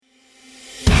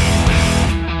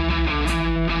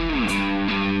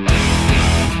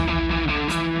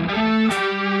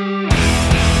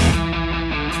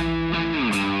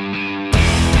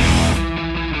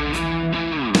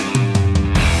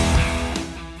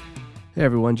Hey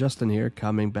everyone, Justin here,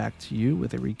 coming back to you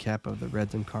with a recap of the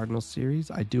Reds and Cardinals series.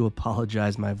 I do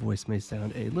apologize, my voice may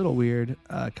sound a little weird.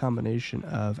 A combination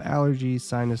of allergies,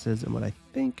 sinuses, and what I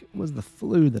think was the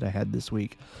flu that I had this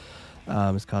week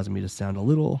is causing me to sound a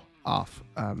little off.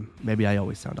 Maybe I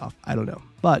always sound off, I don't know.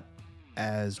 But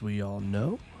as we all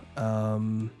know,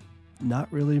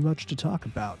 not really much to talk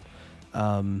about.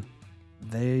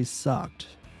 They sucked.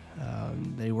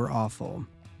 They were awful.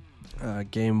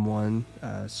 Game one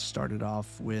started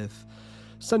off with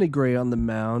Sonny Gray on the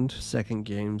mound, second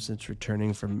game since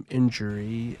returning from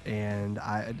injury, and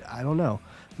I don't know,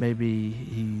 maybe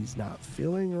he's not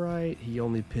feeling right. He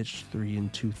only pitched 3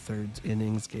 2/3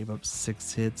 innings, gave up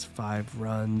 6 hits, 5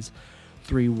 runs,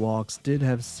 3 walks, did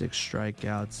have 6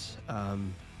 strikeouts.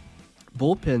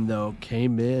 Bullpen, though,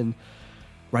 came in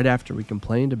right after we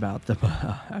complained about them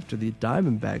after the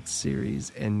Diamondbacks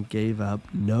series and gave up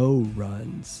no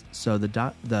runs. So the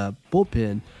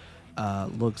bullpen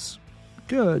looks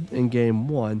good in game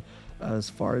one. As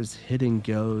far as hitting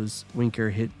goes, Winker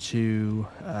hit 2,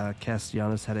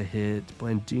 Castellanos had a hit,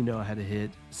 Blandino had a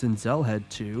hit, Senzel had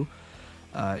 2,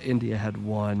 India had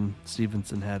 1,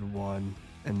 Stevenson had 1,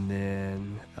 and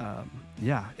then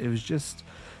it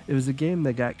was a game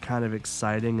that got kind of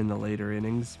exciting in the later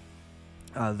innings.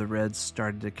 The Reds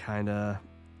started to kind of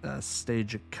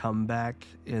stage a comeback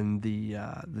in the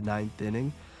 9th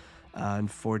inning.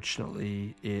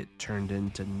 Unfortunately, it turned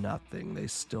into nothing. They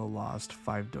still lost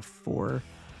 5-4.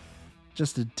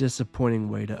 Just a disappointing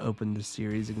way to open the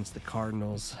series against the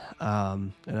Cardinals.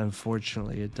 And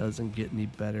unfortunately, it doesn't get any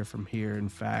better from here. In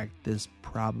fact, this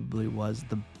probably was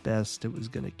the best it was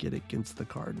going to get against the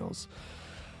Cardinals.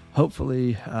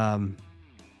 Hopefully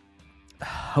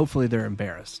they're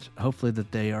embarrassed. Hopefully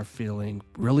that they are feeling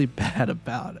really bad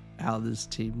about how this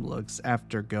team looks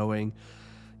after going,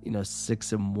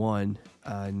 6-1.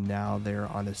 Now they're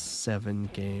on a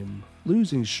 7-game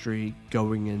losing streak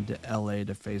going into LA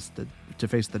to face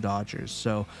the Dodgers.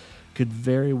 So could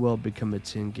very well become a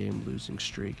 10-game losing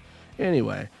streak.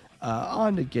 Anyway,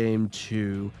 on to game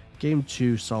 2. Game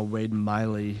 2 saw Wade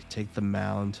Miley take the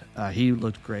mound. He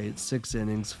looked great. 6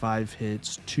 innings, 5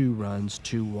 hits, 2 runs,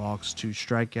 2 walks, 2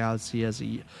 strikeouts. He has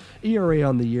a ERA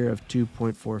on the year of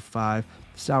 2.45.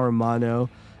 Sauermano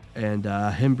and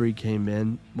Hembree came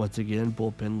in. Once again,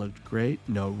 bullpen looked great.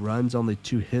 No runs, only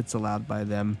 2 hits allowed by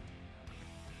them.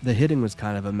 The hitting was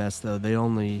kind of a mess, though. They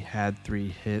only had 3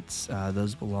 hits.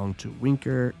 Those belonged to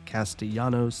Winker,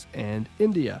 Castellanos, and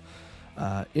India.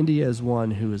 India is one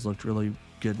who has looked really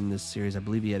good in this series. I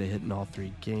believe he had a hit in all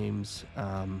 3 games.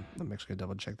 I'm actually going to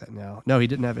double check that now. No, he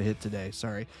didn't have a hit today.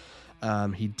 Sorry.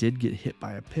 He did get hit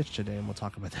by a pitch today, and we'll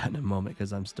talk about that in a moment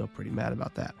because I'm still pretty mad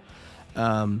about that.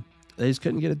 They just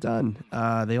couldn't get it done.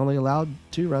 They only allowed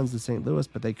 2 runs to St. Louis,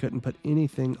 but they couldn't put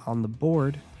anything on the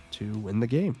board to win the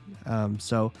game.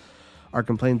 So our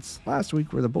complaints last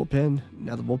week were the bullpen.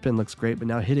 Now the bullpen looks great, but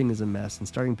now hitting is a mess, and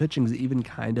starting pitching is even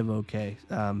kind of okay.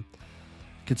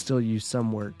 Could still use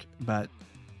some work, but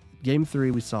Game 3,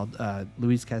 we saw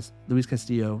Luis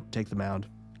Castillo take the mound,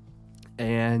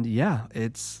 and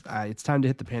it's time to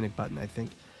hit the panic button. I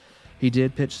think he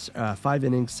did pitch 5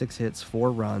 innings, 6 hits,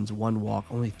 4 runs, 1 walk,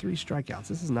 only 3 strikeouts.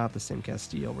 This is not the same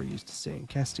Castillo we're used to seeing.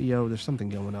 Castillo, there's something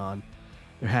going on.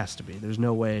 There has to be. There's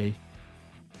no way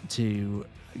to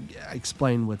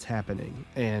explain what's happening,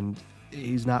 and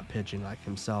he's not pitching like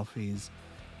himself. He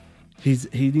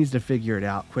needs to figure it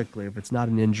out quickly. If it's not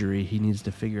an injury, he needs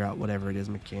to figure out whatever it is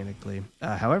mechanically.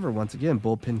 However, once again,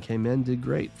 bullpen came in, did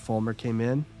great. Fulmer came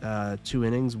in, 2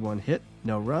 innings, 1 hit,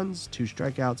 no runs, 2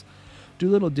 strikeouts.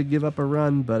 Doolittle did give up a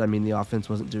run, but the offense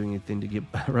wasn't doing anything to get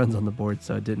runs on the board,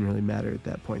 so it didn't really matter at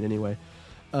that point anyway.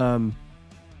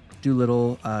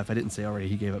 Doolittle, if I didn't say already,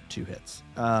 he gave up 2 hits.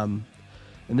 In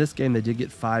this game, they did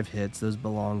get 5 hits. Those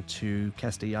belong to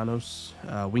Castellanos,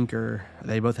 Winker.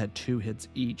 They both had 2 hits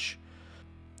each.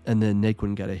 And then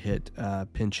Naquin got a hit,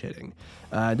 pinch hitting.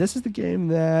 This is the game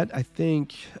that I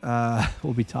think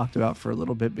will be talked about for a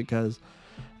little bit because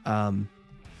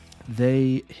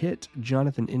they hit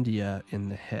Jonathan India in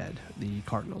the head. The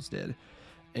Cardinals did.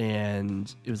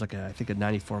 And it was like I think a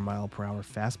 94-mile-per-hour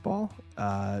fastball.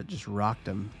 Just rocked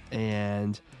him.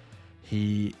 And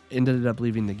he ended up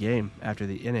leaving the game after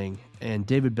the inning. And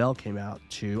David Bell came out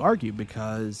to argue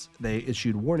because they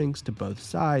issued warnings to both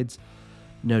sides.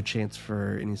 No chance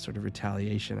for any sort of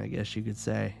retaliation, I guess you could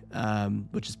say,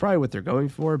 which is probably what they're going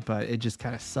for, but it just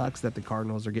kind of sucks that the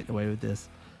Cardinals are getting away with this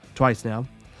twice now.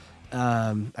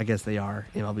 I guess they are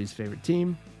MLB's favorite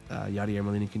team. Yadier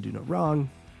Molina can do no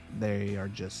wrong. They are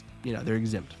just, they're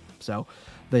exempt. So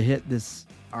they hit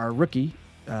our rookie,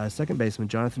 second baseman,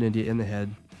 Jonathan India, in the head.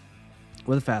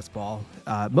 with a fastball.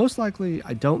 Most likely,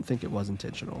 I don't think it was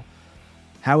intentional.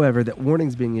 However, that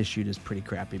warnings being issued is pretty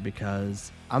crappy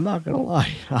because I'm not going to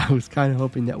lie. I was kind of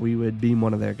hoping that we would beam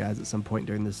one of their guys at some point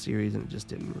during this series, and it just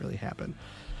didn't really happen.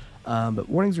 But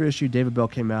warnings were issued. David Bell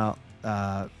came out,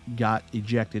 got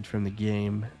ejected from the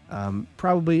game,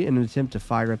 probably in an attempt to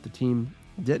fire up the team.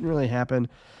 Didn't really happen.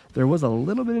 There was a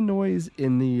little bit of noise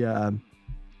in the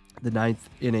ninth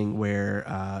inning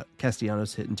where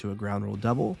Castellanos hit into a ground rule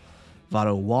double.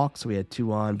 Votto walked, so we had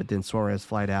 2 on, but then Suarez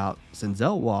flied out.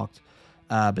 Senzel walked.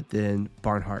 But then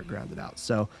Barnhart grounded out.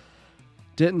 So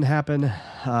didn't happen.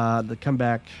 The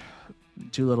comeback,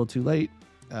 too little, too late.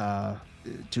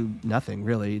 To nothing,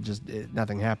 really.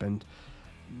 Nothing happened.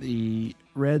 The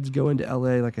Reds go into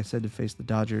LA, like I said, to face the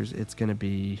Dodgers. It's going to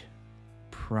be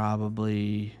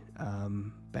probably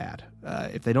bad.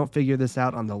 If they don't figure this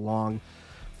out on the long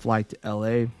flight to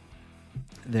LA,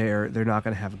 they're not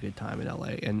going to have a good time in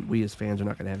LA. And we as fans are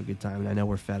not going to have a good time. And I know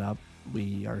we're fed up.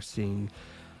 We are seeing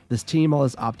this team, all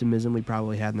this optimism we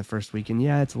probably had in the first week, and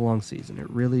yeah, it's a long season. It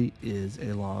really is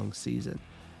a long season.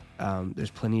 There's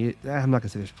plenty. I'm not gonna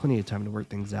say there's plenty of time to work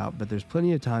things out, but there's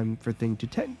plenty of time for things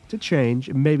to change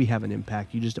and maybe have an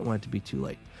impact. You just don't want it to be too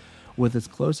late. With as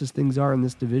close as things are in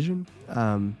this division,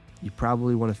 you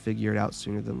probably want to figure it out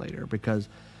sooner than later because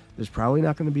there's probably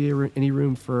not going to be any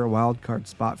room for a wild card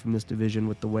spot from this division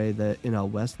with the way the NL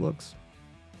West looks.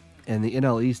 And the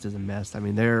NL East is a mess. I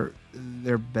mean, their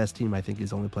best team, I think,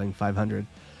 is only playing 500.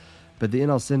 But the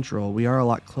NL Central, we are a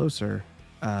lot closer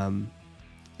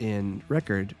in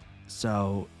record.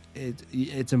 So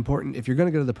it's important. If you're going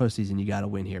to go to the postseason, you got to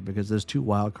win here because those 2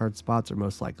 wild card spots are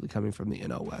most likely coming from the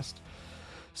NL West.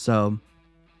 So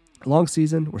long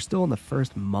season. We're still in the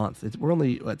first month. We're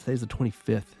only, today's the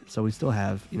 25th. So we still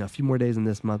have, a few more days in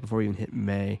this month before we even hit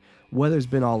May. Weather's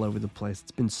been all over the place.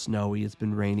 It's been snowy. It's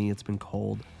been rainy. It's been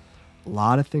cold. A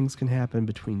lot of things can happen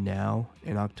between now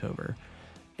and October,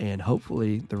 and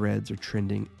hopefully the Reds are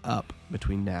trending up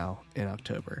between now and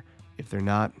October. If they're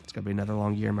not, it's going to be another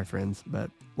long year, my friends,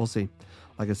 but we'll see.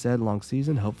 Like I said, long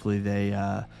season. Hopefully they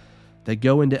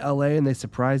go into LA and they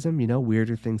surprise them.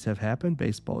 Weirder things have happened.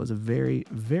 Baseball is a very,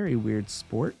 very weird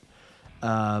sport.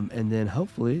 And then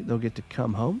hopefully they'll get to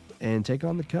come home and take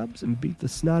on the Cubs and beat the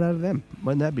snot out of them.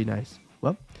 Wouldn't that be nice?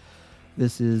 Well,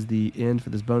 this is the end for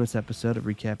this bonus episode of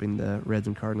recapping the Reds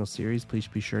and Cardinals series. Please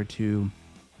be sure to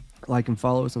like and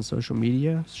follow us on social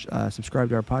media. Subscribe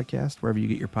to our podcast wherever you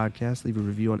get your podcasts. Leave a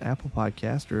review on Apple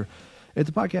Podcast, or if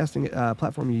the podcasting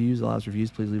platform you use allows reviews,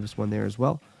 please leave us one there as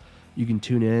well. You can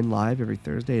tune in live every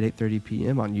Thursday at 8:30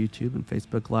 p.m. on YouTube and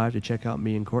Facebook Live to check out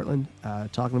me and Cortland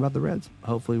talking about the Reds.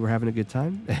 Hopefully we're having a good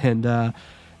time and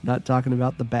not talking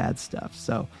about the bad stuff.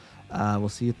 So we'll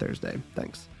see you Thursday.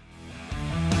 Thanks.